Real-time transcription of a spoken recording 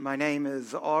My name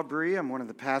is Aubrey. I'm one of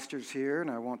the pastors here,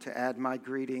 and I want to add my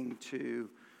greeting to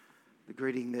the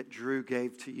greeting that Drew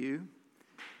gave to you.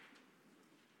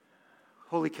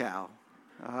 Holy cow.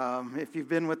 If you've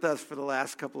been with us for the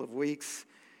last couple of weeks,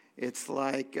 it's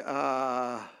like,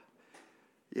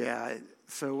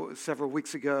 so several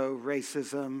weeks ago,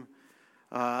 racism.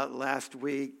 Last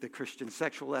week, the Christian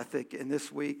sexual ethic. And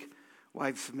this week,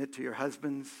 wives, submit to your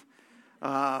husbands.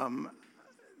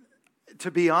 To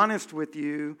be honest with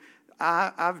you,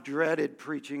 I've dreaded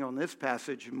preaching on this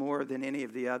passage more than any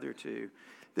of the other two.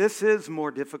 This is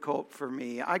more difficult for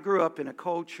me. I grew up in a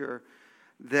culture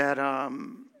that,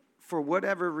 for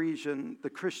whatever reason, the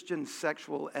Christian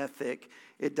sexual ethic,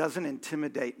 it doesn't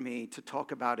intimidate me to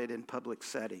talk about it in public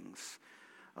settings.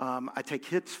 I take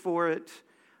hits for it,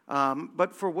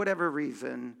 but for whatever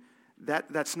reason,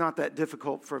 that's not that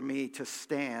difficult for me to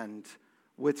stand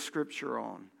with Scripture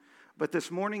on. But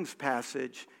this morning's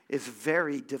passage is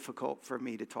very difficult for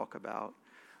me to talk about.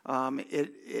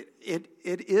 It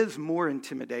is more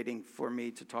intimidating for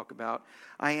me to talk about.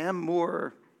 I am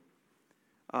more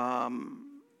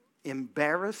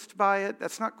embarrassed by it.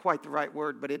 That's not quite the right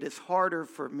word, but it is harder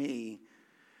for me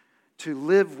to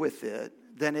live with it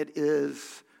than it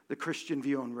is the Christian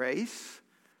view on race,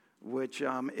 which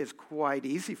is quite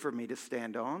easy for me to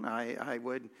stand on. I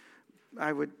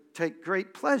would take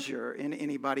great pleasure in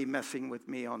anybody messing with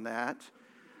me on that.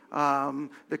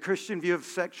 The Christian view of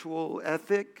sexual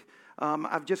ethic,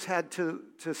 I've just had to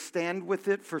stand with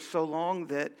it for so long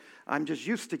that I'm just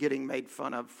used to getting made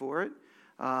fun of for it.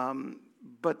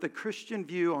 But the Christian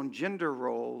view on gender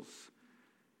roles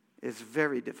is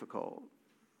very difficult.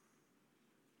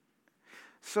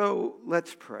 So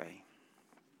let's pray.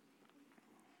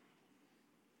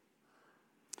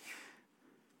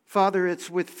 Father, it's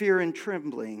with fear and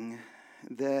trembling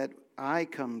that I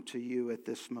come to you at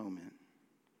this moment.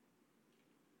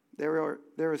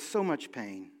 There is so much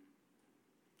pain.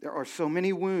 There are so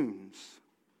many wounds.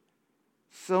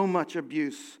 So much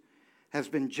abuse has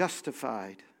been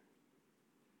justified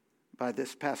by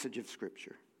this passage of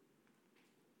Scripture.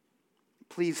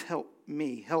 Please help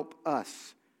me, help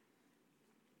us.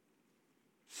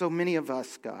 So many of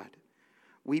us, God,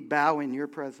 we bow in your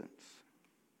presence.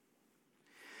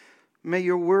 May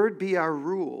your word be our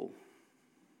rule,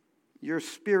 your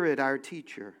spirit our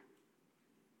teacher,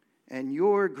 and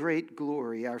your great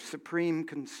glory our supreme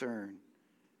concern.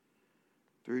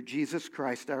 Through Jesus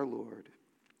Christ our Lord.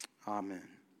 Amen.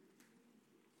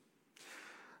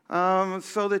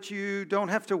 So that you don't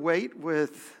have to wait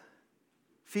with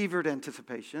fevered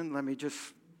anticipation, let me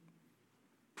just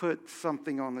put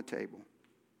something on the table.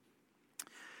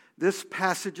 This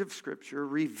passage of Scripture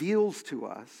reveals to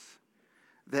us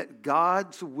that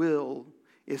God's will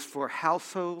is for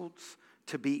households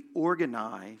to be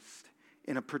organized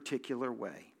in a particular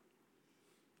way.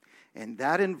 And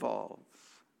that involves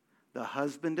the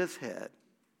husband as head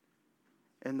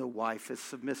and the wife as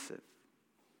submissive.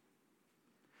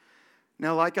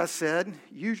 Now, like I said,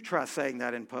 you try saying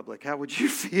that in public. How would you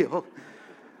feel?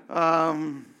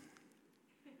 I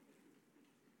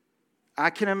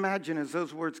can imagine as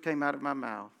those words came out of my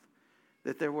mouth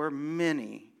that there were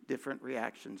many different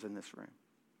reactions in this room.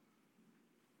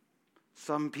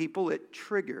 Some people, it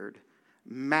triggered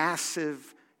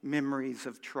massive memories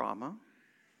of trauma,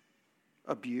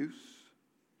 abuse.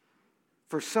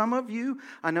 For some of you,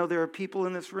 I know there are people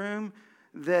in this room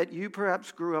that you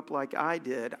perhaps grew up like I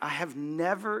did. I have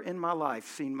never in my life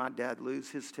seen my dad lose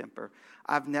his temper.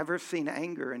 I've never seen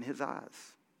anger in his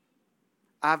eyes.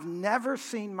 I've never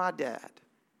seen my dad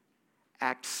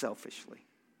act selfishly.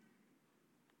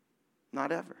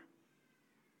 Not ever.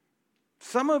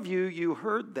 Some of you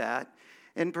heard that,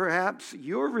 and perhaps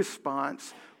your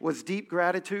response was deep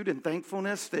gratitude and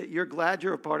thankfulness that you're glad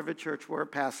you're a part of a church where a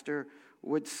pastor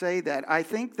would say that. I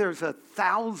think there's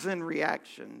 1,000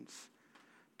 reactions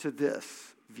to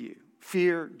this view.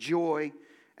 Fear, joy,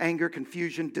 anger,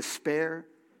 confusion, despair.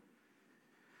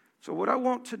 So what I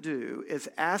want to do is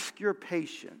ask your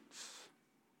patience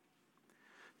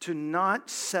to not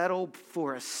settle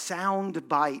for a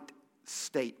soundbite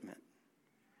statement,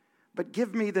 but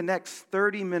give me the next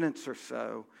 30 minutes or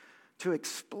so to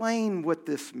explain what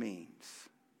this means,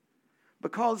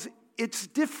 because it's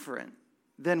different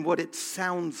than what it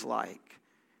sounds like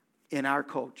in our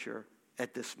culture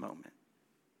at this moment.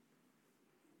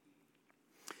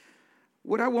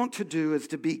 What I want to do is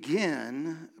to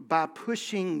begin by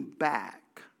pushing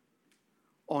back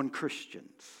on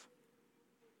Christians.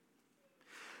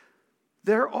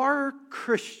 There are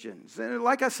Christians, and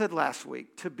like I said last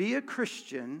week, to be a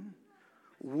Christian,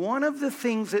 one of the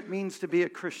things it means to be a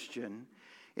Christian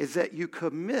is that you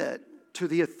commit to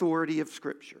the authority of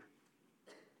Scripture.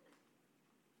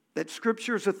 That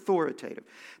Scripture is authoritative.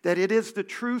 That it is the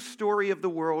true story of the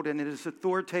world and it is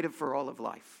authoritative for all of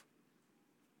life.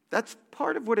 That's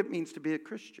part of what it means to be a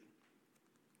Christian.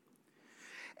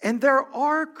 And there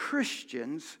are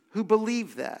Christians who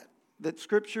believe that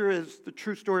Scripture is the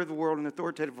true story of the world and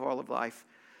authoritative for all of life.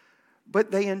 But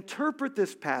they interpret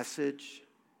this passage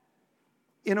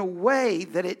in a way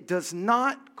that it does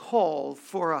not call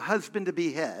for a husband to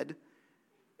be head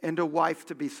and a wife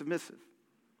to be submissive.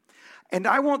 And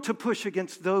I want to push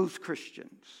against those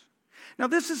Christians. Now,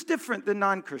 this is different than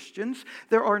non-Christians.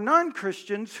 There are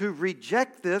non-Christians who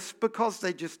reject this because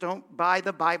they just don't buy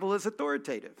the Bible as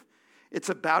authoritative. It's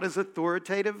about as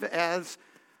authoritative as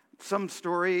some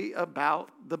story about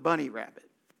the bunny rabbit.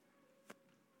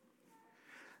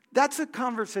 That's a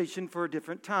conversation for a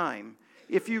different time.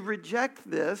 If you reject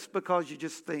this because you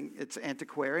just think it's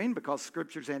antiquarian, because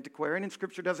Scripture's antiquarian and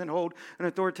Scripture doesn't hold an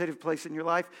authoritative place in your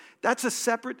life, that's a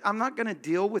separate, I'm not going to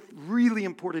deal with really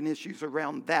important issues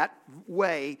around that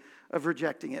way of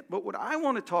rejecting it. But what I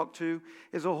want to talk to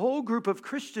is a whole group of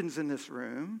Christians in this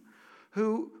room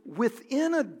who,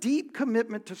 within a deep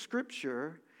commitment to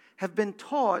Scripture, have been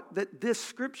taught that this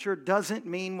Scripture doesn't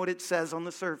mean what it says on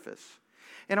the surface.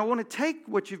 And I want to take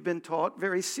what you've been taught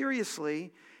very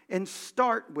seriously and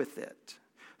start with it.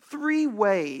 3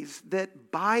 ways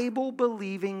that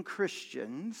Bible-believing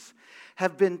Christians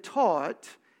have been taught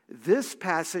this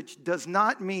passage does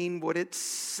not mean what it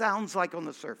sounds like on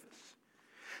the surface.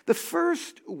 The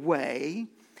first way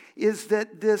is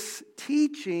that this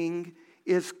teaching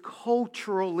is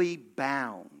culturally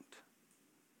bound.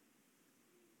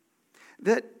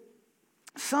 That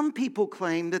some people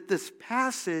claim that this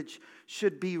passage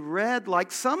should be read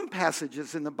like some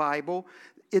passages in the Bible.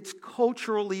 It's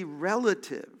culturally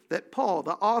relative, that Paul,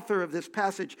 the author of this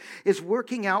passage, is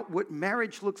working out what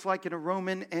marriage looks like in a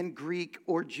Roman and Greek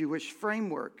or Jewish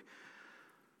framework.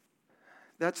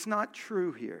 That's not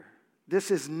true here.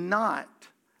 This is not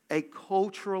a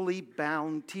culturally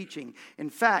bound teaching. In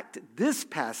fact, this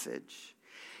passage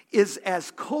is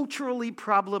as culturally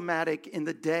problematic in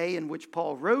the day in which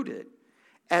Paul wrote it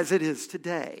as it is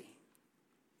today.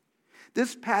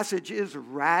 This passage is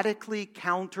radically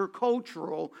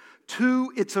countercultural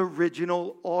to its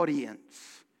original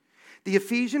audience. The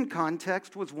Ephesian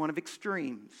context was one of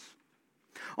extremes.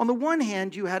 On the one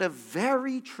hand, you had a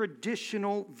very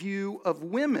traditional view of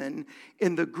women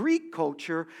in the Greek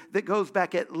culture that goes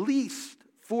back at least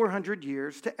 400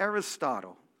 years to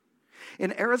Aristotle.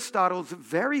 In Aristotle's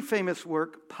very famous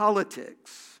work,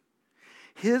 Politics,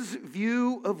 his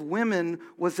view of women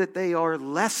was that they are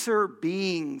lesser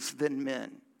beings than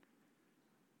men.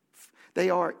 They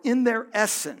are, in their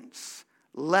essence,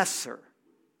 lesser.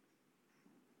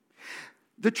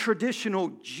 The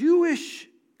traditional Jewish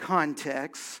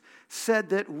context said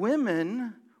that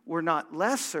women were not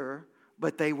lesser,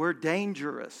 but they were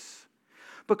dangerous.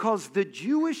 Because the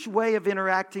Jewish way of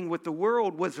interacting with the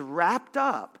world was wrapped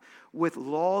up with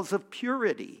laws of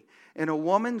purity. And a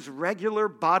woman's regular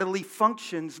bodily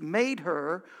functions made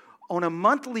her, on a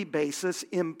monthly basis,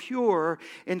 impure.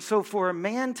 And so for a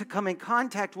man to come in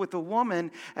contact with a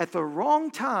woman at the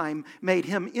wrong time made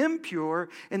him impure.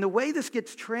 And the way this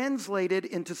gets translated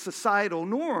into societal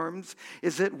norms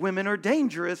is that women are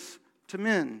dangerous to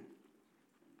men.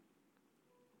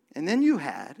 And then you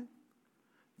had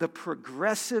the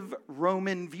progressive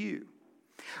Roman view.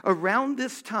 Around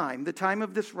this time, the time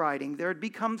of this writing, there had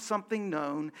become something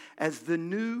known as the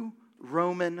new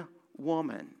Roman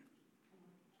woman.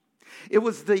 It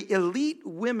was the elite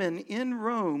women in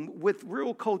Rome with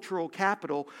real cultural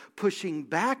capital pushing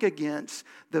back against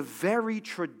the very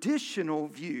traditional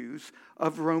views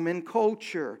of Roman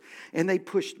culture. And they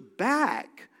pushed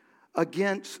back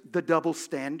against the double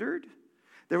standard.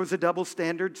 There was a double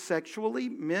standard sexually.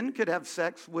 Men could have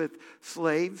sex with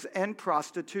slaves and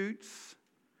prostitutes.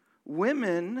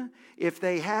 Women, if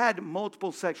they had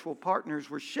multiple sexual partners,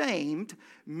 were shamed.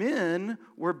 Men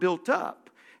were built up.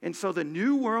 And so the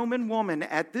new Roman woman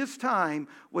at this time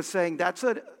was saying, that's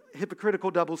a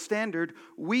hypocritical double standard.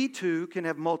 We too can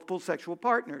have multiple sexual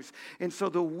partners. And so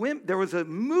there was a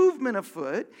movement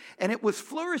afoot, and it was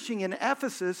flourishing in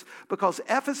Ephesus because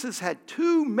Ephesus had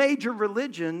 2 major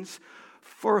religions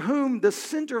for whom the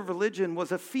center of religion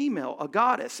was a female, a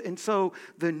goddess. And so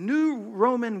the new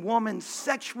Roman woman's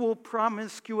sexual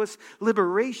promiscuous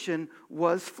liberation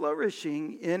was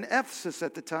flourishing in Ephesus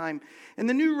at the time. And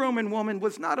the new Roman woman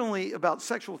was not only about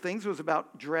sexual things, it was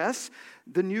about dress.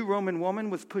 The new Roman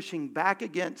woman was pushing back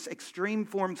against extreme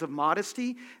forms of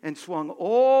modesty and swung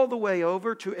all the way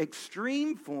over to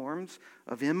extreme forms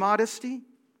of immodesty.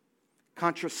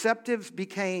 Contraceptives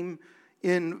became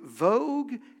in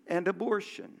vogue and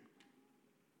abortion.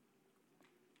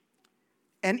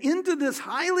 And into this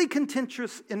highly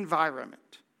contentious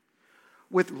environment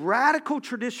with radical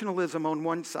traditionalism on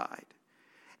one side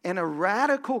and a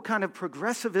radical kind of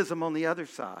progressivism on the other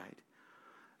side,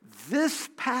 this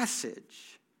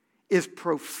passage is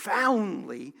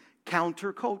profoundly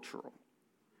countercultural.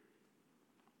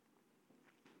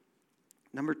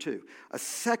 Number two, a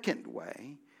second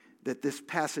way that this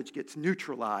passage gets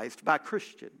neutralized by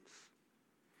Christians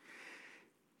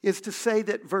is to say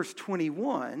that verse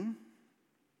 21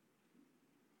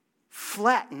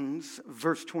 flattens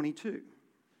verse 22.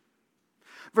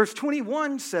 Verse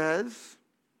 21 says,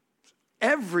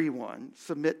 everyone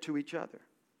submit to each other.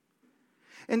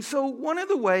 And so one of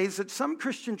the ways that some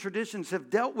Christian traditions have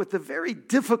dealt with the very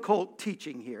difficult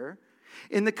teaching here,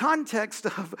 in the context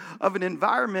of an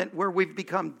environment where we've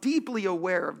become deeply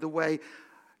aware of the way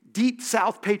deep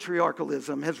South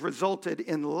patriarchalism has resulted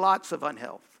in lots of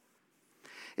unhealth,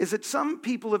 is that some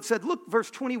people have said, look, verse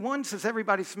 21 says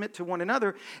everybody submit to one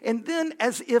another, and then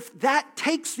as if that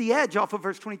takes the edge off of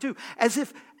verse 22, as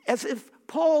if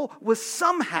Paul was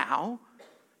somehow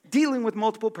dealing with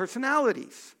multiple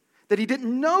personalities, that he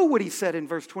didn't know what he said in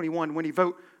verse 21 when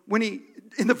he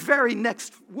in the very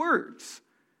next words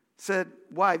said,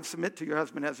 wives, submit to your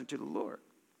husband as unto the Lord.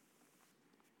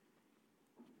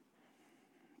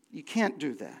 You can't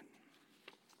do that.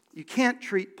 You can't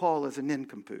treat Paul as a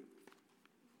nincompoop.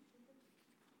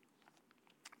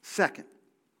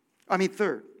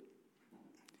 Third.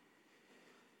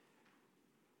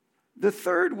 The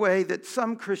third way that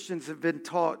some Christians have been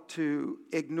taught to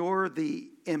ignore the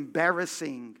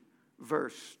embarrassing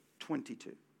verse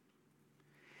 22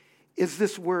 is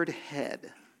this word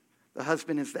head. The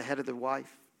husband is the head of the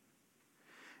wife.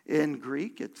 In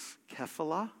Greek, it's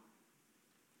kephala.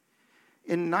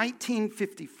 In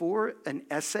 1954, an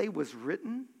essay was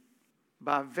written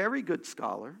by a very good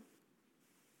scholar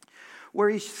where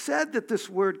he said that this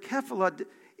word kephala,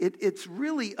 it's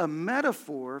really a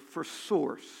metaphor for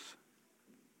source.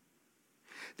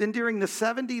 Then during the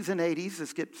 70s and 80s,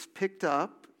 this gets picked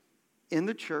up in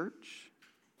the church.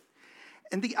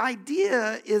 And the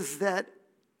idea is that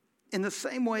in the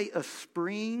same way a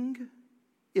spring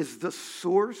is the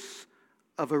source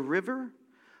of a river,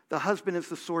 the husband is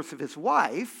the source of his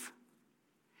wife,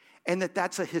 and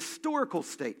that's a historical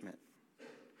statement.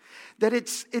 That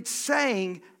it's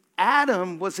saying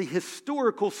Adam was a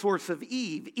historical source of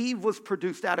Eve. Eve was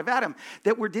produced out of Adam.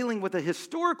 That we're dealing with a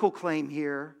historical claim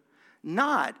here,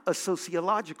 not a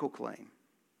sociological claim.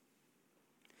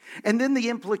 And then the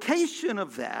implication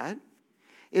of that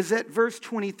is that verse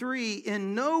 23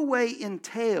 in no way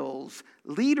entails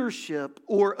leadership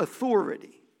or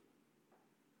authority.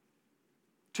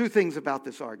 Two things about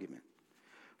this argument.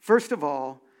 First of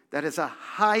all, that is a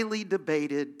highly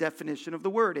debated definition of the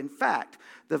word. In fact,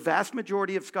 the vast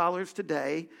majority of scholars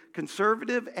today,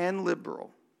 conservative and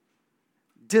liberal,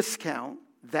 discount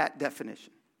that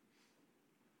definition.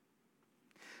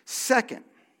 Second,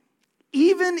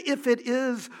 even if it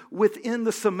is within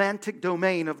the semantic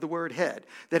domain of the word head,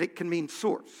 that it can mean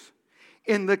source,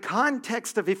 in the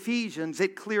context of Ephesians,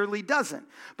 it clearly doesn't,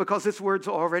 because this word's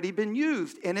already been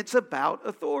used, and it's about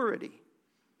authority.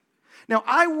 Now,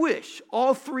 I wish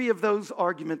all three of those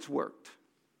arguments worked,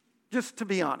 just to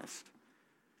be honest.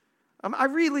 I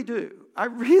really do. I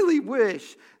really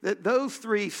wish that those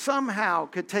three somehow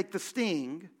could take the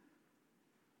sting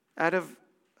out of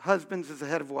husbands as the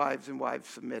head of wives and wives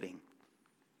submitting.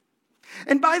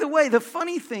 And by the way, the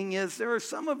funny thing is there are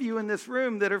some of you in this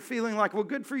room that are feeling like, well,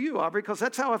 good for you, Aubrey, because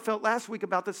that's how I felt last week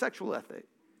about the sexual ethic.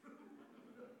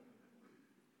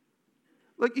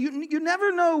 Look, you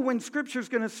never know when Scripture's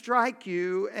going to strike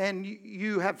you and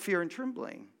you have fear and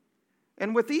trembling.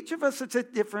 And with each of us, it's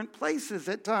at different places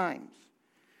at times.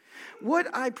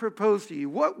 What I propose to you,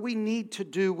 what we need to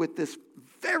do with this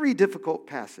very difficult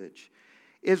passage,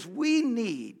 is we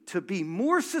need to be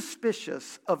more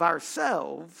suspicious of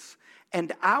ourselves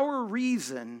and our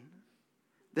reason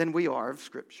than we are of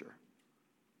Scripture.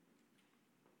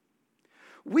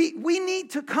 We need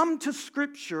to come to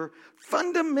Scripture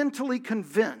fundamentally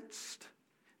convinced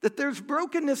that there's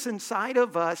brokenness inside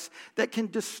of us that can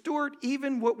distort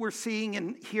even what we're seeing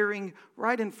and hearing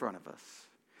right in front of us.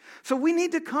 So we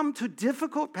need to come to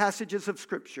difficult passages of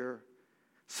Scripture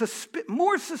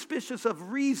more suspicious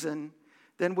of reason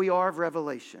than we are of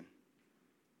revelation.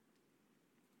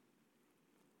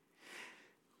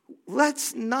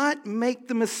 Let's not make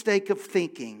the mistake of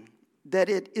thinking that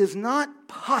it is not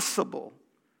possible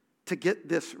to get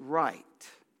this right,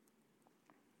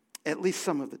 at least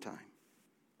some of the time.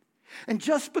 And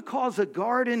just because a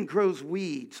garden grows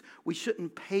weeds, we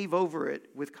shouldn't pave over it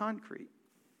with concrete.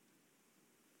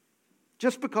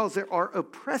 Just because there are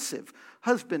oppressive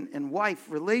husband and wife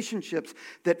relationships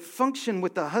that function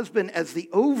with the husband as the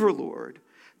overlord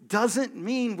doesn't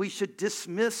mean we should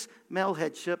dismiss male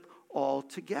headship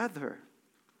altogether.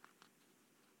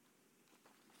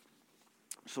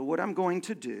 So what I'm going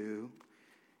to do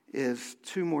is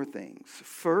two more things.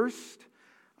 First,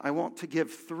 I want to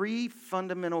give 3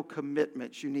 fundamental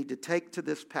commitments you need to take to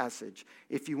this passage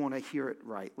if you want to hear it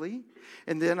rightly.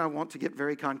 And then I want to get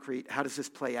very concrete. How does this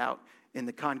play out in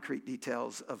the concrete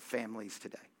details of families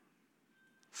today?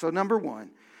 So number 1,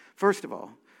 first of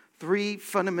all, 3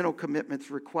 fundamental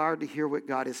commitments required to hear what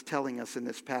God is telling us in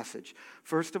this passage.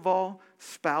 First of all,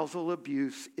 spousal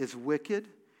abuse is wicked.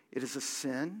 It is a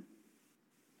sin.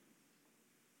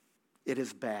 It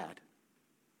is bad.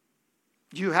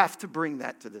 You have to bring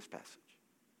that to this passage.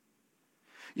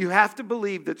 You have to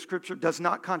believe that Scripture does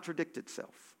not contradict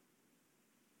itself.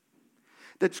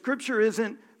 That Scripture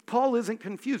Paul isn't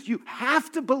confused. You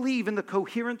have to believe in the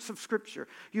coherence of Scripture.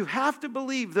 You have to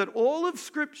believe that all of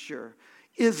Scripture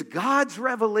is God's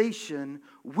revelation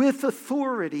with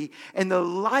authority, and the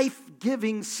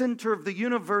life-giving center of the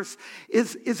universe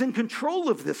is in control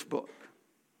of this book.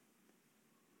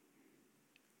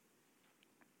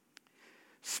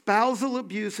 Spousal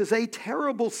abuse is a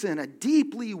terrible sin, a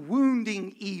deeply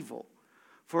wounding evil.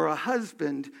 For a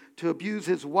husband to abuse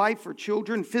his wife or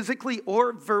children physically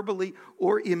or verbally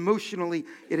or emotionally,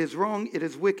 it is wrong, it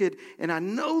is wicked. And I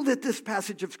know that this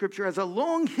passage of Scripture has a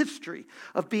long history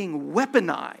of being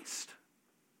weaponized,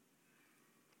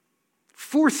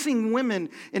 forcing women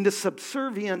into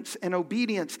subservience and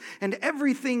obedience. And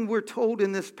everything we're told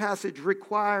in this passage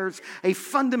requires a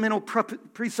fundamental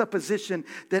presupposition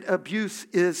that abuse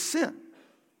is sin.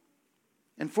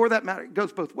 And for that matter, it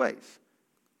goes both ways.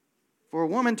 For a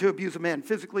woman to abuse a man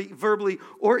physically, verbally,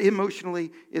 or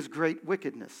emotionally is great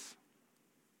wickedness.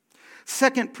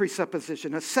 Second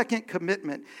presupposition, a second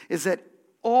commitment, is that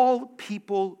all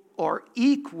people are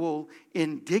equal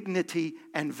in dignity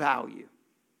and value.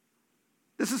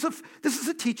 This is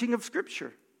a teaching of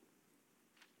Scripture.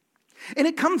 And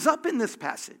it comes up in this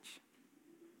passage.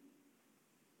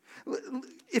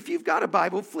 If you've got a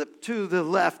Bible, flip to the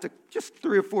left, just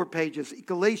 3 or 4 pages.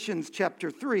 Galatians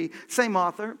chapter 3, same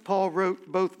author. Paul wrote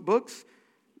both books,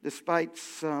 despite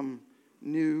some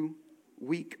new,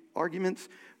 weak arguments.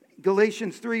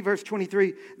 Galatians 3, verse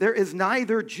 23, there is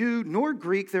neither Jew nor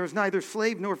Greek, there is neither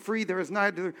slave nor free, there is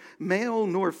neither male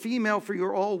nor female, for you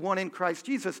are all one in Christ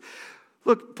Jesus.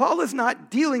 Look, Paul is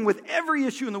not dealing with every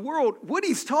issue in the world. What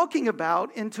he's talking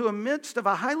about, into a midst of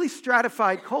a highly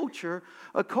stratified culture,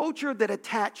 a culture that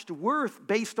attached worth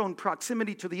based on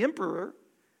proximity to the emperor,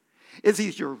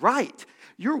 you're right.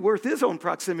 Your worth is on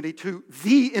proximity to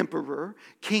the emperor,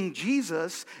 King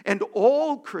Jesus, and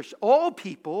all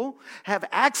people have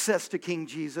access to King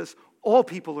Jesus. All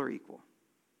people are equal.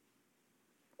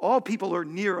 All people are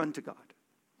near unto God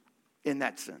in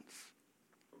that sense.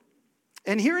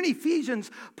 And here in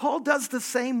Ephesians, Paul does the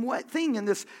same thing in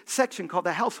this section called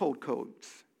the household codes.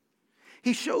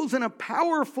 He shows in a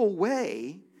powerful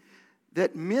way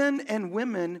that men and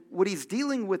women, what he's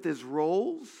dealing with is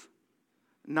roles,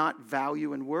 not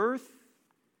value and worth.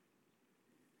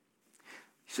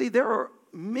 See, there are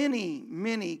many,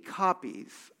 many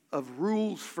copies of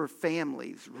rules for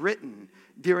families written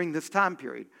during this time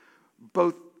period,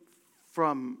 both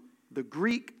from the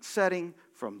Greek setting,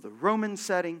 from the Roman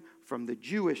setting, from the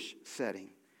Jewish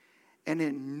setting. And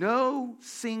in no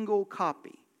single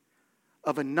copy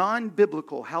of a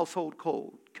non-biblical household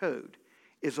code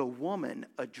is a woman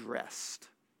addressed.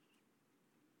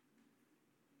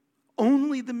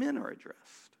 Only the men are addressed.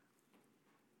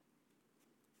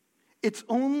 It's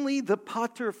only the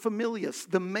pater familias,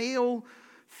 the male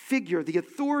figure, the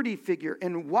authority figure,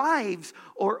 and wives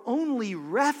are only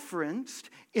referenced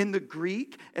in the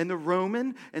Greek and the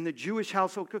Roman and the Jewish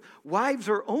household code. Wives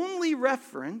are only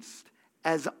referenced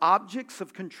as objects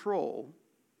of control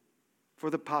for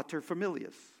the pater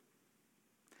familias.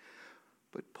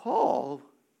 But Paul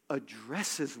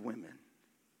addresses women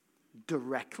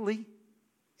directly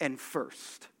and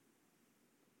first.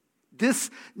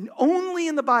 This, only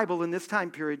in the Bible in this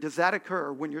time period does that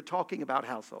occur when you're talking about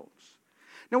households.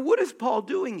 Now, what is Paul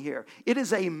doing here? It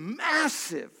is a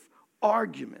massive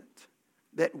argument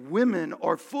that women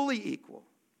are fully equal.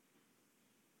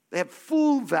 They have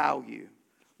full value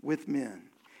with men.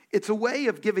 It's a way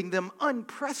of giving them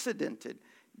unprecedented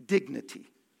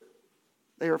dignity.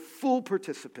 They are full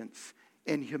participants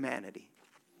in humanity.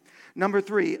 Number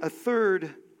 3, a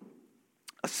third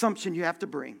assumption you have to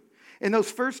bring And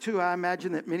those first two, I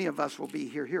imagine that many of us will be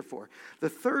here for. The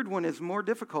third one is more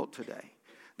difficult today.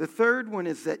 The third one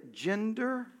is that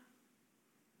gender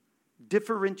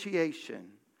differentiation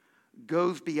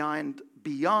goes beyond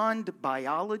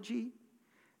biology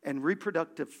and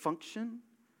reproductive function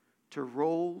to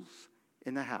roles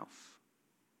in the house.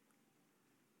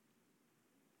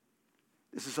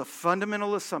 This is a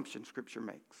fundamental assumption Scripture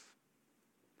makes.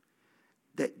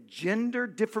 That gender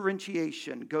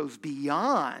differentiation goes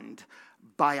beyond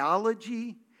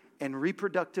biology and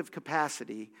reproductive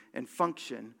capacity and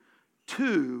function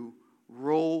to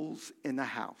roles in the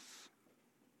house.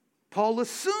 Paul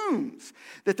assumes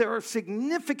that there are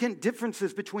significant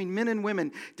differences between men and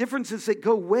women, differences that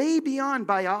go way beyond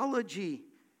biology,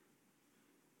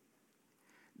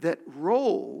 that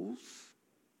roles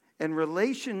and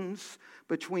relations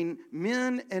between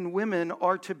men and women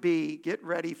are to be, get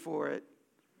ready for it,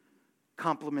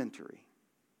 complementary,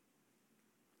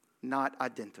 not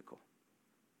identical.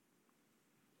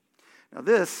 Now,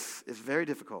 this is very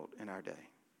difficult in our day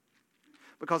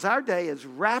because our day is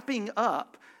wrapping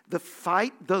up the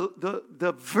fight,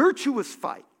 the virtuous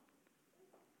fight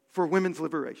for women's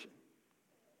liberation,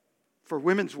 for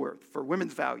women's worth, for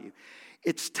women's value.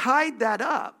 It's tied that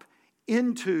up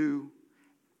into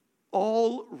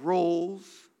all roles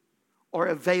are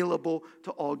available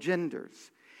to all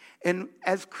genders. And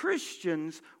as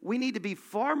Christians, we need to be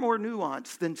far more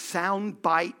nuanced than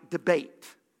soundbite debate.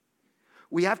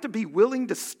 We have to be willing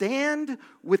to stand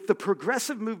with the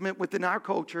progressive movement within our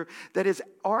culture that is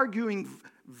arguing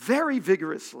very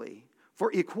vigorously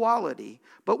for equality,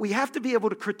 but we have to be able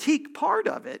to critique part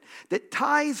of it that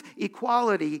ties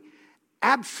equality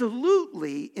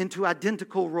absolutely into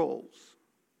identical roles.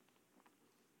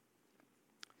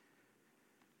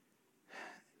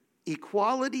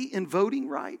 Equality in voting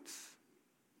rights,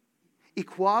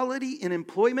 equality in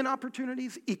employment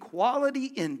opportunities, equality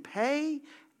in pay,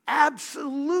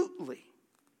 absolutely.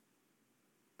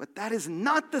 But that is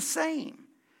not the same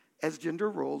as gender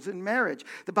roles in marriage.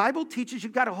 The Bible teaches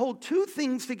you've got to hold two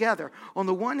things together. On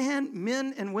the one hand,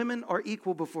 men and women are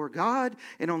equal before God,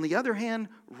 and on the other hand,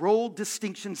 role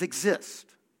distinctions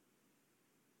exist.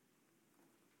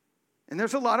 And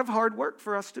there's a lot of hard work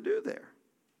for us to do there.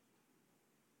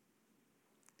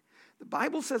 The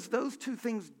Bible says those two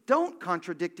things don't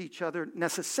contradict each other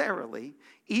necessarily,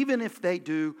 even if they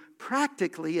do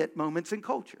practically at moments in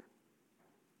culture.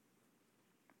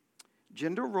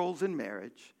 Gender roles in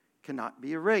marriage cannot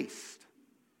be erased.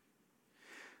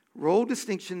 Role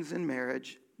distinctions in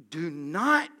marriage do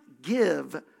not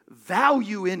give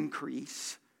value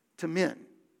increase to men.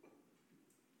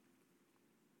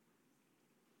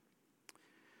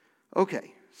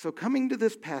 Okay. So coming to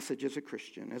this passage as a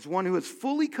Christian, as one who is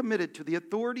fully committed to the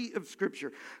authority of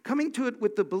Scripture, coming to it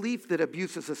with the belief that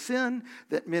abuse is a sin,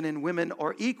 that men and women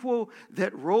are equal,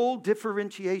 that role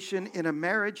differentiation in a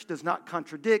marriage does not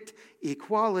contradict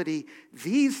equality,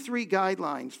 these three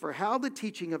guidelines for how the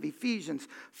teaching of Ephesians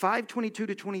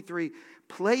 5:22-23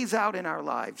 plays out in our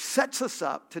lives sets us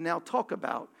up to now talk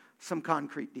about some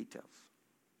concrete details.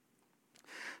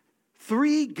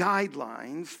 Three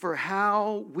guidelines for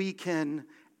how we can,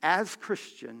 as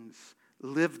Christians,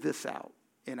 live this out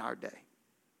in our day.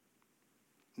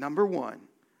 Number one,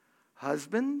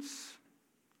 husbands,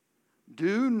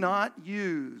 do not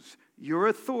use your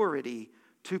authority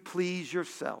to please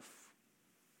yourself.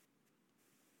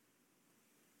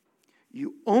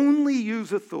 You only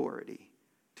use authority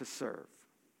to serve.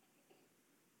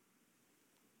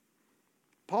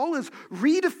 Paul has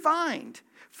redefined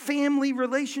family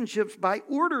relationships by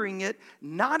ordering it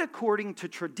not according to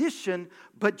tradition,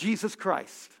 but Jesus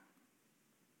Christ.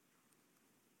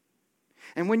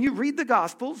 And when you read the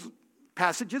Gospels,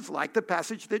 passages like the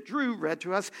passage that Drew read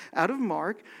to us out of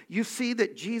Mark, you see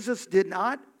that Jesus did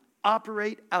not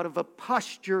operate out of a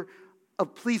posture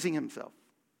of pleasing himself.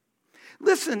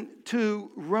 Listen to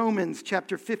Romans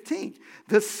chapter 15.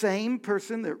 The same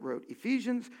person that wrote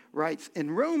Ephesians writes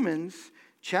in Romans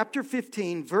chapter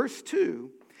 15, verse 2,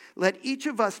 let each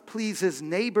of us please his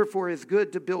neighbor for his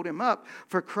good to build him up,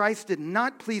 for Christ did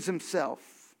not please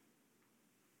himself.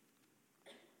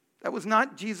 That was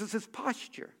not Jesus'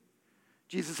 posture.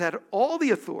 Jesus had all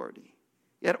the authority.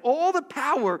 He had all the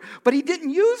power, but he didn't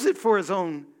use it for his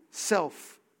own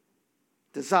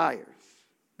self-desires.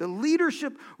 The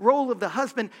leadership role of the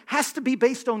husband has to be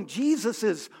based on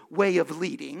Jesus' way of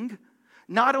leading,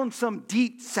 not on some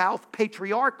deep South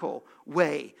patriarchal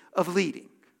way of leading.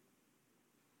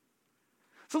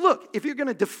 So look, if you're going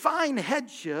to define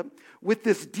headship with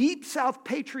this deep South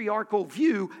patriarchal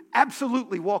view,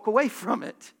 absolutely walk away from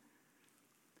it.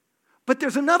 But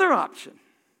there's another option.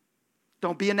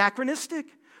 Don't be anachronistic.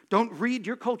 Don't read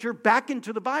your culture back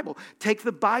into the Bible. Take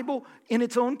the Bible in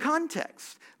its own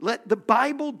context. Let the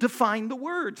Bible define the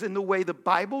words. In the way the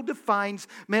Bible defines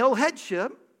male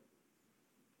headship,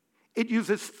 it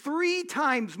uses 3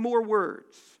 times more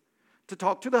words to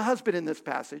talk to the husband in this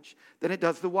passage than it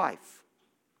does the wife.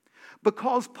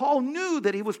 Because Paul knew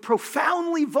that he was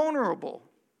profoundly vulnerable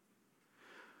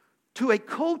to a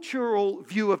cultural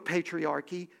view of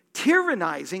patriarchy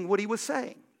tyrannizing what he was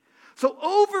saying. So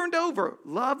over and over,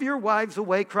 love your wives the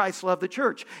way Christ loved the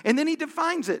church. And then he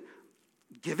defines it,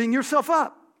 giving yourself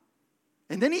up.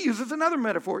 And then he uses another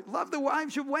metaphor, love the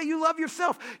wives the way you love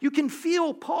yourself. You can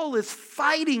feel Paul is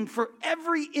fighting for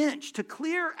every inch to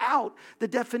clear out the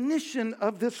definition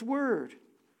of this word.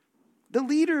 The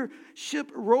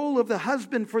leadership role of the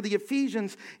husband for the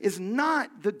Ephesians is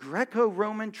not the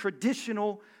Greco-Roman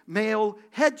traditional male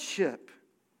headship.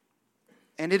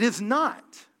 And it is not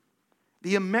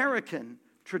the American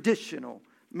traditional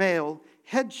male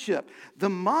headship. The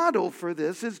model for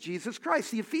this is Jesus Christ.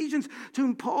 The Ephesians to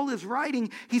whom Paul is writing,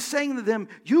 he's saying to them,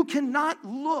 you cannot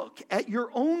look at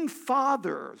your own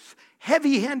father's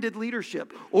heavy-handed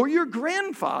leadership or your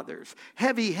grandfather's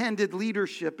heavy-handed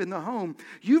leadership in the home.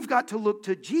 You've got to look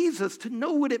to Jesus to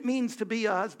know what it means to be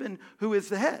a husband who is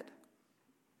the head.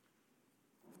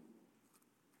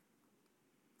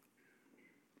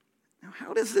 Now,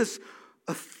 how does this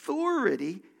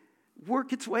authority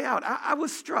work its way out? I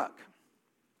was struck.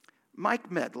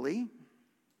 Mike Medley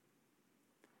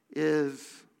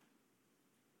is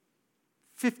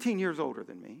 15 years older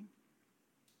than me,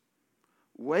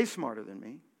 way smarter than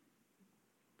me,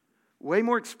 way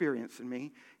more experienced than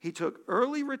me. He took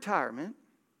early retirement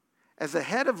as the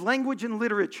head of language and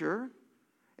literature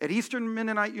at Eastern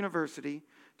Mennonite University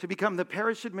to become the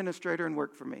parish administrator and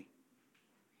work for me.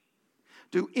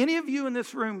 Do any of you in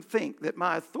this room think that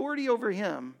my authority over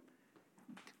him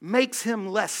makes him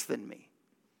less than me?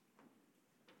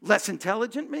 Less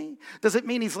intelligent than me? Does it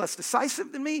mean he's less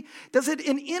decisive than me? Does it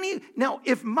in any... Now,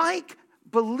 if Mike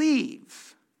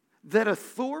believes that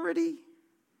authority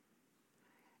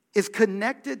is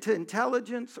connected to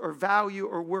intelligence or value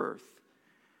or worth,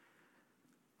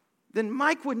 then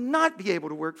Mike would not be able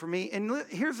to work for me. And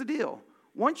here's the deal.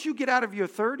 Once you get out of your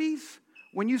 30s,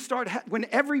 when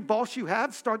every boss you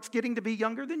have starts getting to be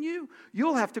younger than you,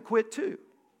 you'll have to quit too.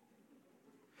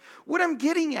 What I'm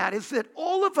getting at is that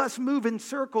all of us move in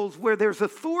circles where there's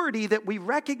authority that we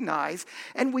recognize,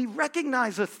 and we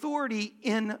recognize authority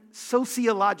in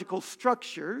sociological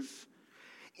structures,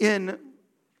 in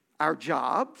our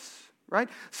jobs, right?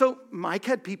 So Mike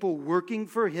had people working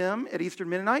for him at Eastern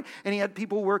Mennonite, and he had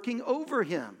people working over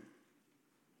him.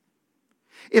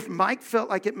 If Mike felt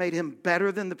like it made him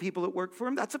better than the people that work for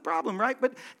him, that's a problem, right?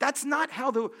 But that's not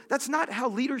how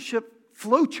leadership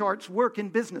flowcharts work in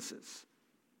businesses.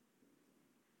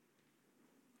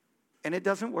 And it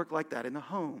doesn't work like that in the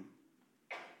home.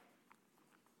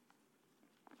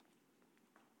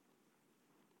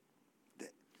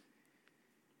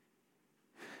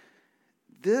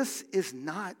 This is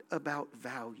not about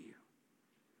value.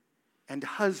 And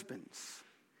husbands,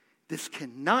 this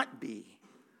cannot be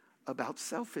about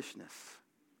selfishness.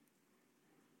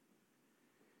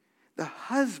 The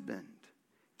husband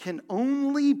can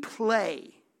only play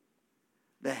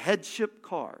the headship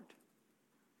card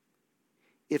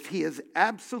if he is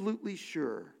absolutely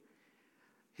sure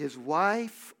his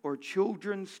wife or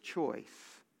children's choice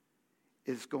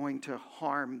is going to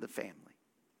harm the family.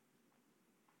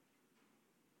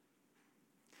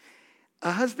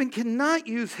 A husband cannot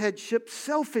use headship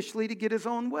selfishly to get his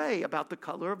own way about the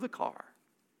color of the car,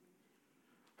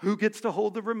 who gets to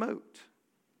hold the remote,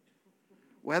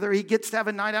 whether he gets to have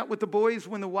a night out with the boys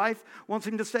when the wife wants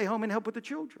him to stay home and help with the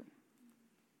children.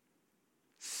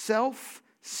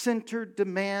 Self-centered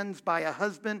demands by a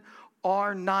husband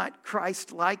are not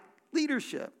Christ-like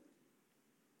leadership.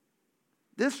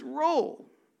 This role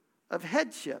of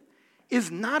headship is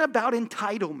not about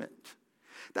entitlement.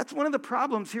 That's one of the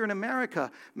problems here in America.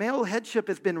 Male headship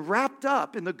has been wrapped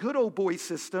up in the good old boy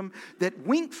system that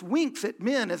winks at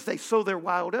men as they sow their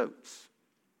wild oats.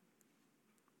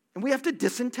 And we have to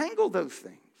disentangle those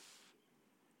things.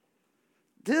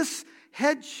 This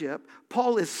headship,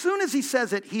 Paul, as soon as he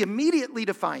says it, he immediately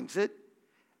defines it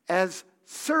as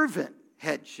servant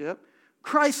headship,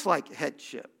 Christ-like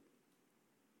headship.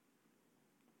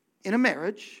 In a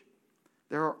marriage,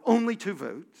 there are only 2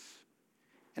 votes,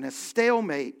 and a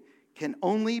stalemate can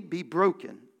only be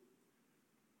broken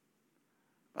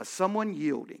by someone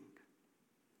yielding.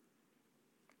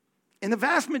 In the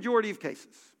vast majority of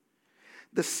cases,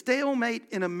 the stalemate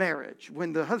in a marriage,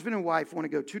 when the husband and wife want to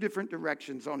go 2 different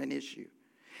directions on an issue,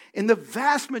 in the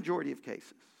vast majority of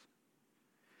cases,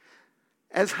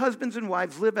 as husbands and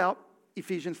wives live out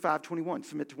Ephesians 5:21,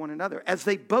 submit to one another, as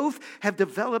they both have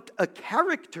developed a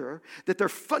character that their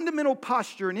fundamental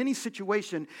posture in any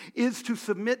situation is to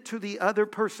submit to the other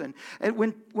person. And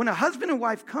when a husband and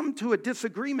wife come to a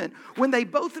disagreement, when they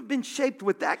both have been shaped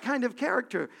with that kind of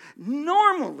character,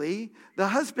 normally the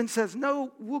husband says,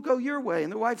 no, we'll go your way.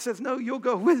 And the wife says, no, you'll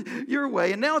go with your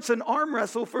way. And now it's an arm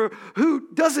wrestle for who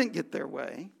doesn't get their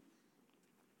way.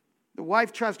 The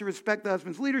wife tries to respect the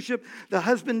husband's leadership. The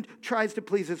husband tries to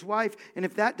please his wife. And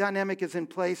if that dynamic is in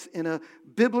place in a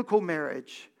biblical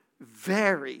marriage,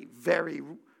 very, very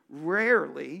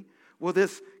rarely will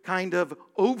this kind of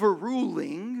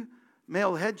overruling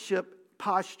male headship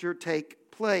posture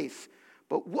take place.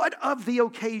 But what of the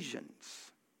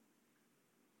occasions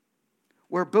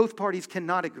where both parties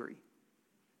cannot agree?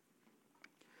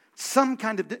 Some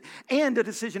kind of, and a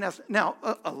decision has, now,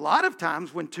 a lot of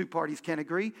times when two parties can't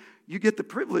agree, you get the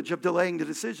privilege of delaying the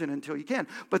decision until you can.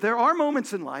 But there are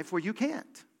moments in life where you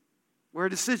can't, where a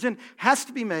decision has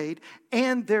to be made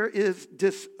and there is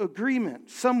disagreement.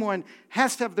 Someone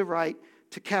has to have the right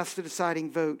to cast a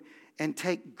deciding vote and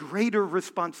take greater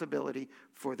responsibility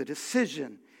for the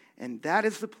decision. And that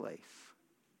is the place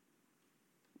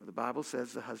where the Bible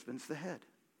says the husband's the head.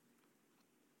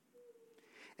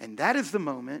 And that is the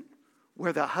moment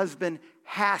where the husband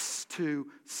has to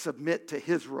submit to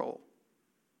his role.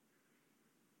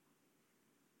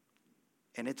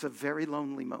 And it's a very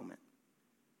lonely moment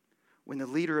when the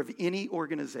leader of any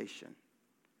organization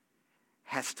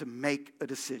has to make a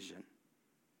decision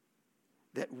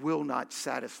that will not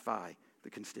satisfy the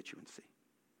constituency.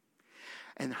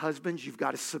 And husbands, you've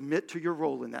got to submit to your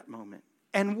role in that moment.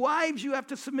 And wives, you have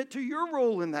to submit to your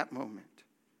role in that moment.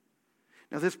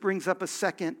 Now, this brings up a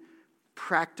second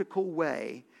practical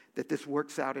way that this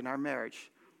works out in our marriage.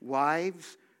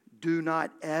 Wives, do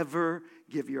not ever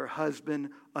give your husband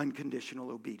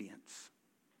unconditional obedience.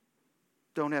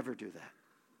 Don't ever do that.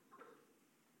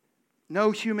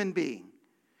 No human being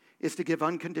is to give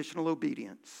unconditional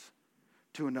obedience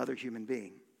to another human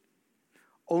being.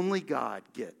 Only God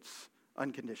gets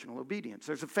unconditional obedience.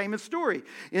 There's a famous story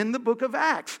in the book of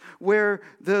Acts where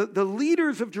the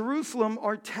leaders of Jerusalem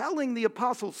are telling the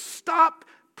apostles, stop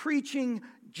preaching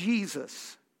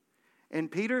Jesus.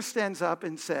 And Peter stands up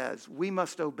and says, we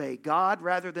must obey God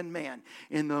rather than man.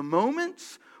 In the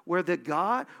moments where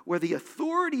the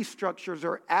authority structures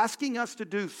are asking us to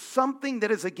do something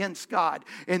that is against God,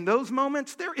 in those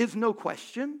moments there is no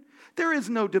question, there is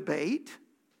no debate.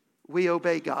 We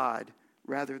obey God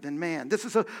rather than man. This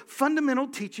is a fundamental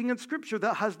teaching in Scripture.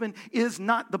 The husband is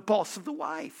not the boss of the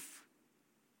wife.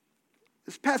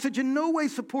 This passage in no way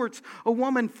supports a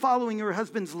woman following her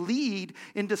husband's lead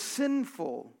into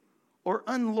sinful or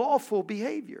unlawful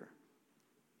behavior.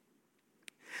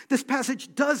 This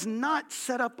passage does not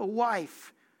set up a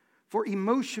wife for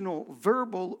emotional,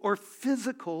 verbal, or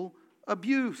physical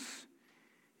abuse.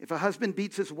 If a husband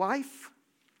beats his wife,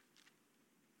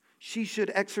 she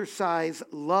should exercise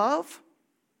love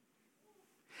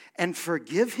and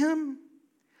forgive him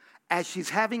as she's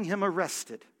having him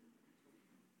arrested.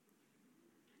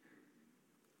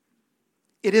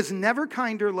 It is never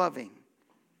kind or loving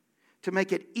to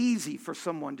make it easy for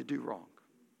someone to do wrong.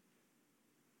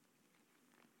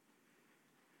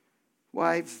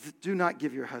 Wives, do not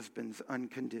give your husbands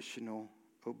unconditional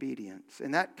obedience.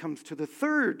 And that comes to the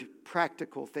third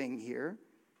practical thing here.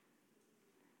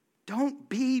 Don't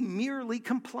be merely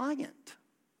compliant.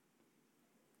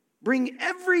 Bring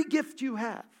every gift you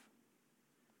have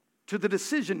to the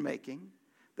decision making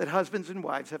that husbands and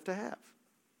wives have to have.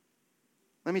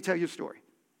 Let me tell you a story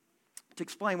to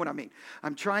explain what I mean.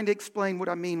 I'm trying to explain what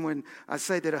I mean when I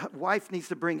say that a wife needs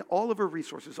to bring all of her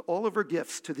resources, all of her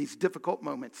gifts to these difficult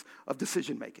moments of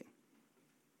decision making.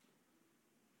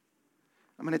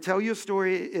 I'm going to tell you a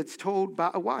story. It's told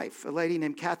by a wife, a lady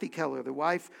named Kathy Keller, the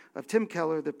wife of Tim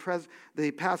Keller,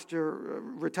 the pastor,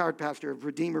 retired pastor of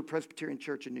Redeemer Presbyterian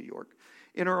Church in New York,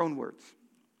 in her own words.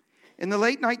 In the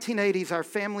late 1980s, our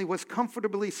family was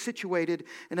comfortably situated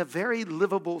in a very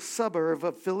livable suburb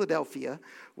of Philadelphia,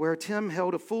 where Tim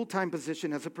held a full-time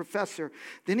position as a professor.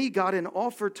 Then he got an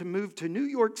offer to move to New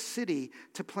York City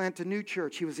to plant a new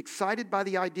church. He was excited by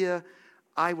the idea.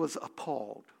 I was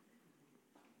appalled.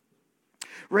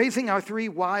 Raising our 3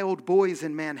 wild boys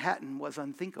in Manhattan was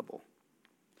unthinkable.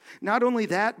 Not only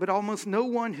that, but almost no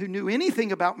one who knew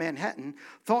anything about Manhattan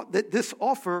thought that this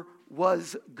offer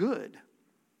was good.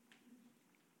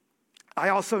 I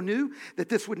also knew that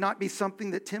this would not be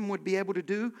something that Tim would be able to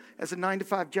do as a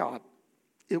 9-to-5 job.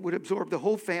 It would absorb the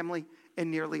whole family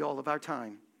and nearly all of our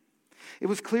time. It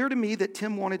was clear to me that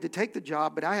Tim wanted to take the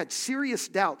job, but I had serious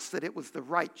doubts that it was the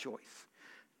right choice.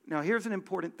 Now, here's an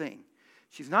important thing.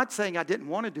 She's not saying I didn't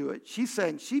want to do it. She's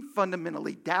saying she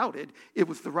fundamentally doubted it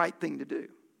was the right thing to do.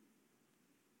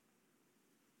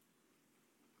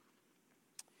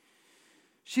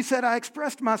 She said, I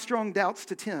expressed my strong doubts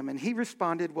to Tim, and he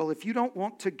responded, well, if you don't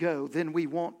want to go, then we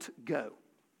won't go.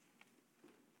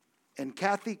 And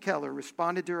Kathy Keller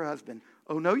responded to her husband,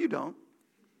 oh, no, you don't.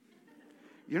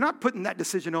 You're not putting that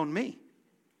decision on me.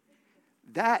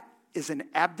 That is an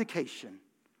abdication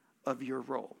of your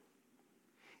role.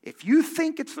 If you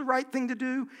think it's the right thing to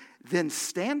do, then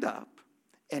stand up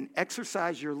and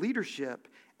exercise your leadership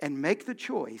and make the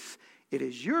choice. It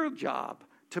is your job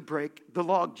to break the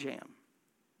logjam.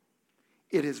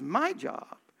 It is my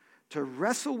job to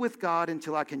wrestle with God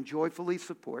until I can joyfully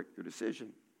support your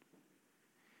decision.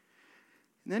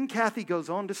 And then Kathy goes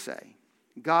on to say,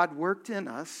 God worked in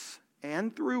us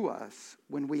and through us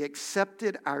when we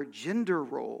accepted our gender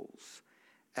roles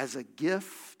as a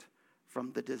gift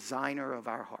from the designer of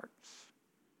our hearts.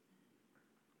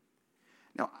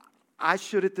 Now, I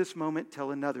should at this moment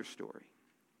tell another story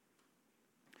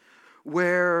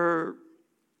where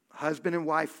husband and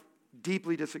wife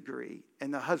deeply disagree,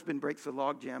 and the husband breaks the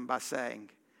logjam by saying,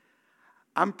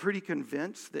 I'm pretty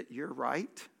convinced that you're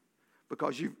right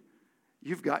because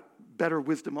you've got better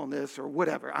wisdom on this or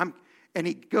whatever. And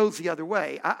he goes the other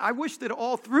way. I wish that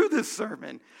all through this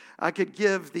sermon I could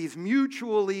give these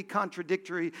mutually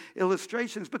contradictory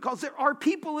illustrations, because there are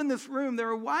people in this room, there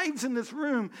are wives in this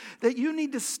room, that you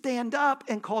need to stand up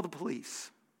and call the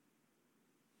police.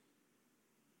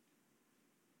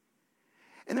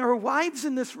 And there are wives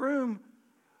in this room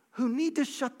who need to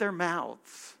shut their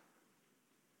mouths.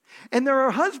 And there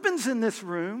are husbands in this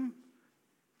room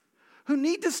who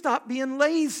need to stop being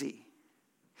lazy.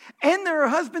 And there are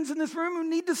husbands in this room who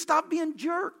need to stop being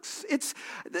jerks.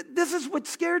 This is what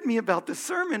scared me about this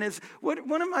sermon.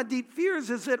 One of my deep fears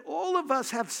is that all of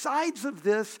us have sides of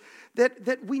this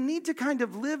that we need to kind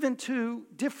of live into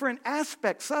different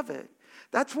aspects of it.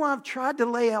 That's why I've tried to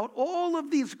lay out all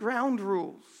of these ground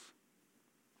rules.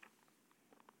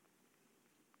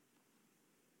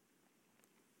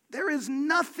 There is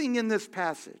nothing in this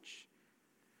passage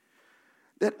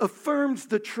that affirms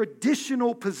the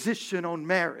traditional position on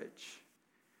marriage,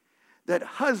 that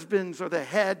husbands are the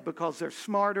head because they're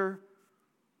smarter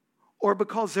or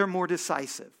because they're more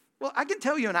decisive. Well, I can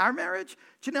tell you in our marriage,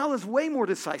 Janelle is way more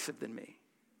decisive than me.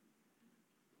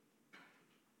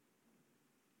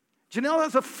 Janelle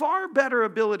has a far better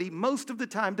ability most of the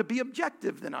time to be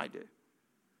objective than I do.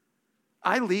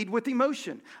 I lead with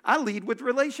emotion. I lead with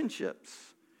relationships.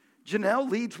 Janelle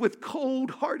leads with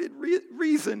cold-hearted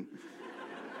reason.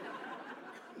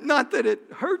 Not that it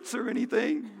hurts or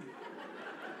anything.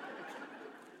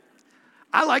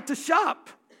 I like to shop.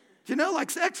 Janelle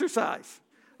likes to exercise.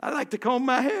 I like to comb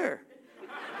my hair.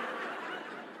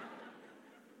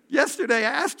 Yesterday,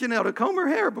 I asked Janelle to comb her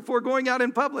hair before going out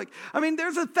in public. I mean,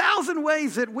 there's 1,000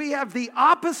 ways that we have the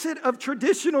opposite of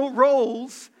traditional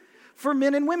roles for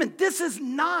men and women. This is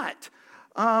not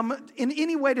in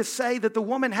any way to say that the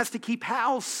woman has to keep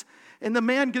house and the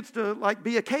man gets to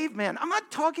be a caveman. I'm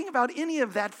not talking about any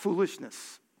of that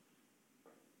foolishness.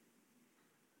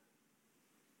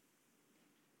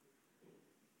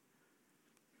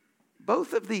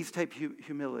 Both of these take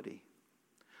humility.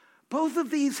 Both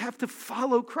of these have to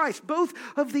follow Christ. Both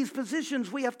of these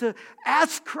positions, we have to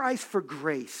ask Christ for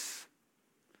grace.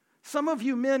 Some of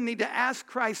you men need to ask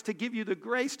Christ to give you the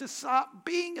grace to stop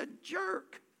being a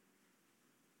jerk.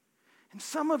 And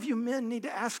some of you men need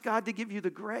to ask God to give you the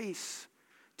grace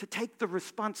to take the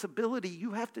responsibility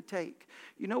you have to take.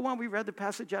 You know why we read the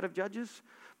passage out of Judges?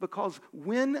 Because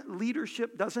when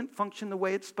leadership doesn't function the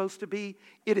way it's supposed to be,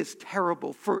 it is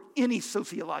terrible for any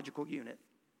sociological unit.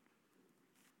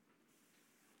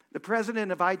 The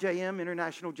president of IJM,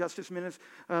 International Justice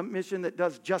Mission, that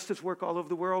does justice work all over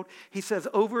the world, he says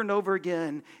over and over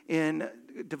again in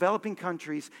developing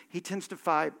countries, he tends to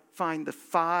find the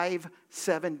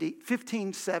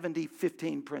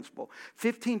 15-70-15 principle.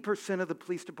 15% of the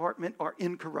police department are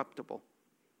incorruptible.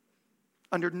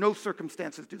 Under no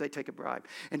circumstances do they take a bribe.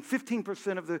 And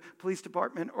 15% of the police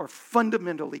department are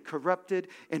fundamentally corrupted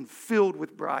and filled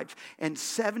with bribes. And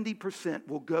 70%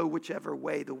 will go whichever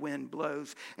way the wind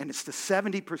blows. And it's the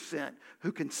 70%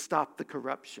 who can stop the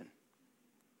corruption.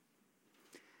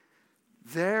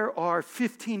 There are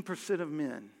 15% of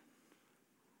men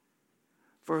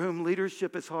for whom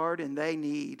leadership is hard and they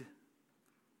need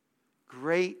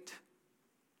great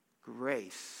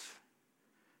grace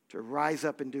to rise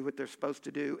up and do what they're supposed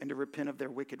to do and to repent of their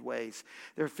wicked ways.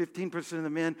 There are 15% of the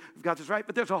men who've got this right,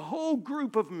 but there's a whole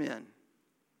group of men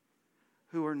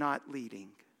who are not leading.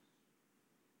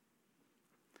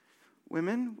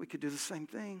 Women, we could do the same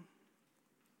thing.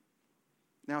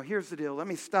 Now, here's the deal. Let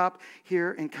me stop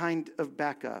here and kind of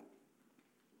back up.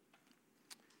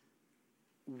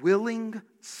 Willing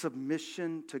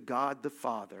submission to God the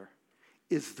Father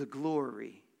is the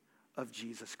glory of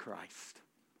Jesus Christ.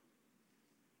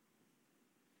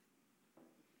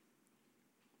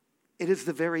 It is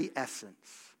the very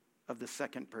essence of the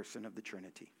second person of the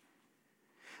Trinity.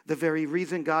 The very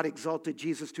reason God exalted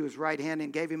Jesus to his right hand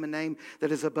and gave him a name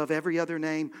that is above every other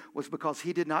name was because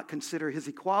he did not consider his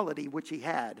equality, which he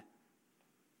had,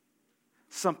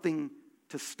 something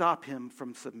to stop him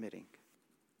from submitting.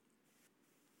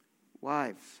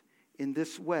 Wives, in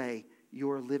this way,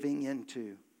 you're living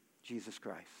into Jesus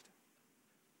Christ.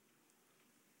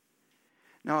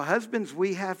 Now, husbands,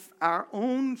 we have our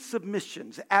own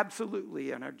submissions,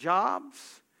 absolutely, in our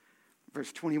jobs,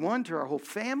 verse 21, to our whole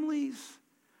families,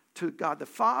 to God the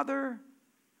Father.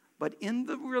 But in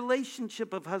the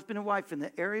relationship of husband and wife, in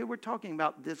the area we're talking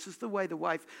about, this is the way the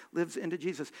wife lives into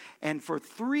Jesus. And for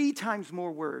 3 times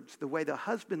more words, the way the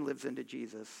husband lives into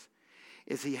Jesus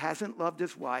is he hasn't loved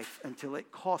his wife until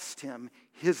it cost him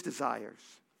his desires.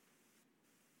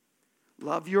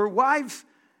 Love your wives,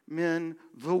 men,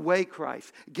 the way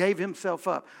Christ gave himself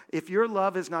up. If your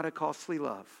love is not a costly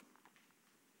love,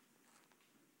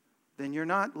 then you're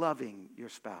not loving your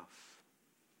spouse.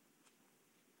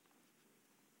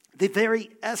 The very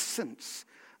essence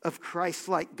of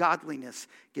Christ-like godliness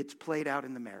gets played out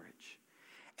in the marriage.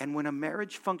 And when a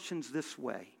marriage functions this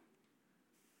way,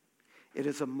 it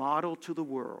is a model to the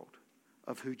world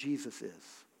of who Jesus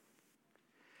is.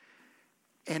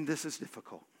 And this is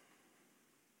difficult.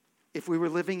 If we were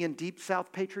living in deep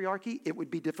South patriarchy, it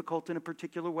would be difficult in a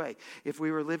particular way. If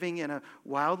we were living in a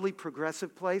wildly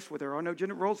progressive place where there are no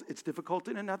gender roles, it's difficult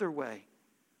in another way.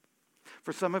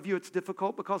 For some of you, it's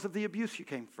difficult because of the abuse you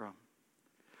came from.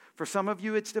 For some of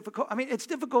you, it's difficult. It's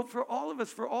difficult for all of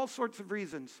us for all sorts of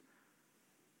reasons.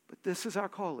 But this is our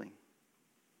calling.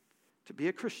 To be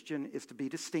a Christian is to be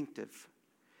distinctive.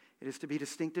 It is to be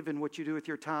distinctive in what you do with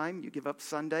your time. You give up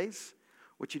Sundays.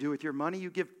 What you do with your money,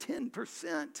 you give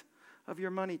 10% of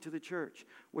your money to the church.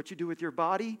 What you do with your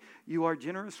body, you are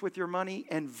generous with your money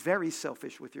and very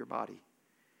selfish with your body.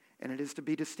 And it is to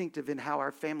be distinctive in how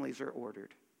our families are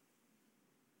ordered.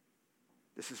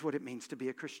 This is what it means to be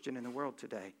a Christian in the world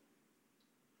today.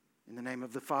 In the name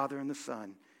of the Father and the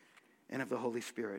Son and of the Holy Spirit.